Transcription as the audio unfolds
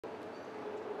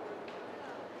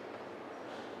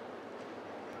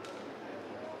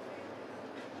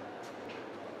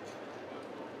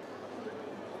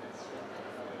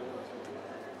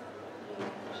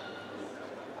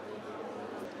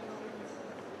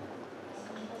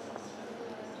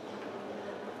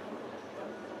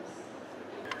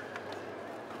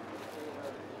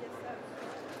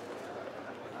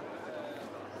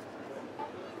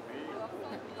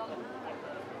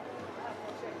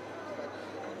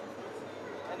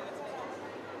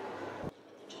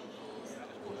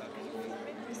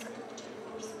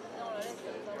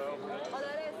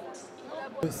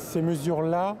Ces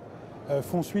mesures-là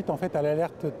font suite en fait à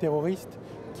l'alerte terroriste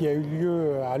qui a eu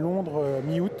lieu à Londres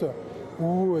mi-août,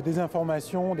 où des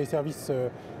informations des services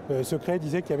secrets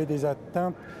disaient qu'il y avait des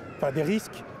atteintes, enfin des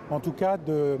risques en tout cas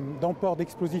d'emport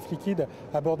d'explosifs liquides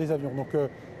à bord des avions. Donc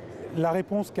la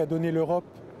réponse qu'a donnée l'Europe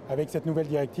avec cette nouvelle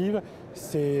directive,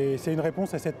 c'est une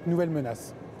réponse à cette nouvelle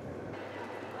menace.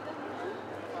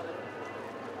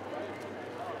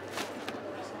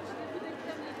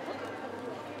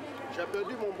 J'ai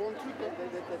perdu mon bon truc.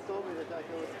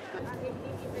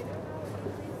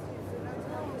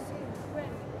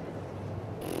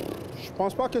 Je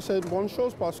pense pas que c'est une bonne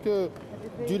chose parce que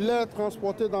du lait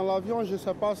transporté dans l'avion, je ne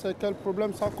sais pas quel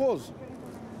problème ça cause.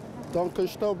 Donc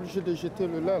j'étais obligé de jeter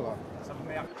le lait là.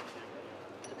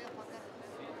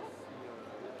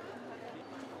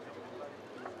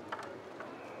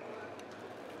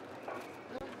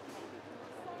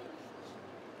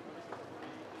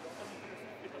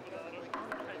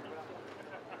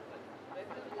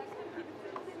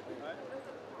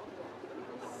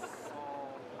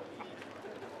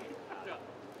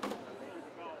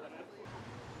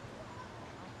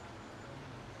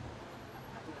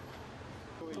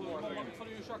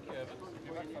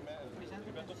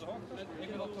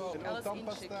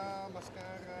 Tandpasta,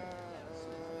 mascara,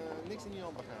 niks in je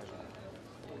handbagage.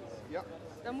 Ja.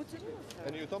 Dat moet erin.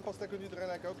 En uw tandpasta kunt u er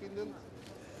eigenlijk ook in doen.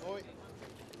 Mooi.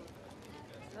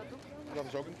 Dat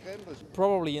is ook een crème. Dus...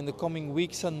 Probably in the coming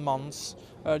weeks and months,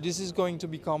 this is going to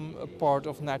become a part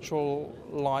of natural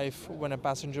life. When a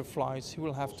passenger flies, he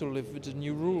will have to live with the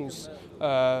new rules.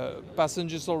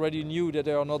 Passengers already knew that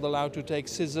they are not allowed to take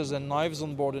scissors and knives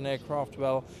on board an aircraft.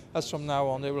 Well, as from now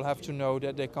on, they will have to know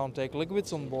that they can't take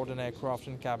liquids on board an aircraft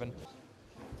and cabin.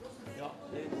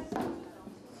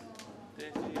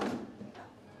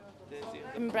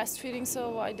 I'm breastfeeding,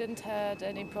 so I didn't have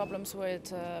any problems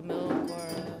with milk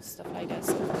or stuff like that.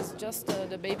 So it's just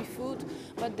the baby food,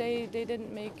 but they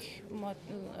didn't make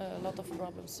a lot of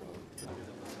problems. So.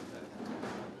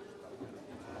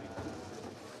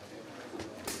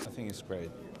 I think it's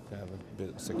great to have a bit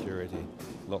of security,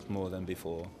 a lot more than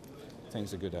before. I think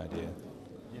it's a good idea.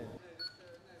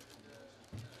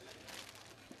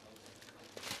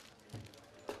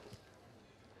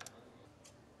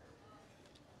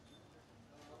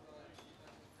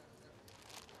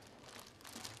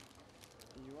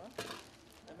 You are?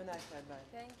 Have a nice night, bye.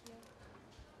 Thank you.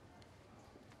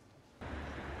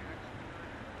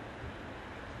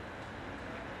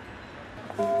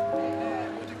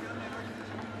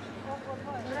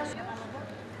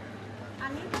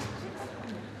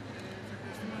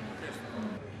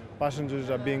 Passengers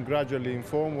are being gradually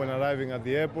informed when arriving at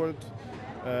the airport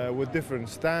with different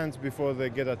stands before they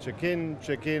get a check-in.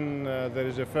 There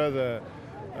is a further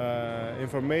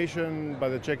information by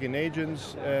the check-in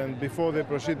agents, and before they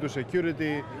proceed to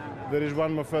security, there is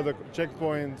one more further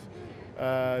checkpoint.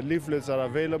 Leaflets are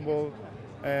available,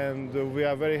 and we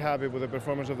are very happy with the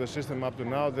performance of the system up to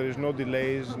now. There is no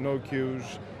delays, no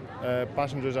queues.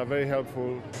 Passengers are very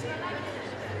helpful.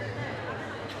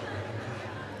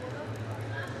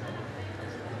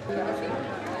 Thank you.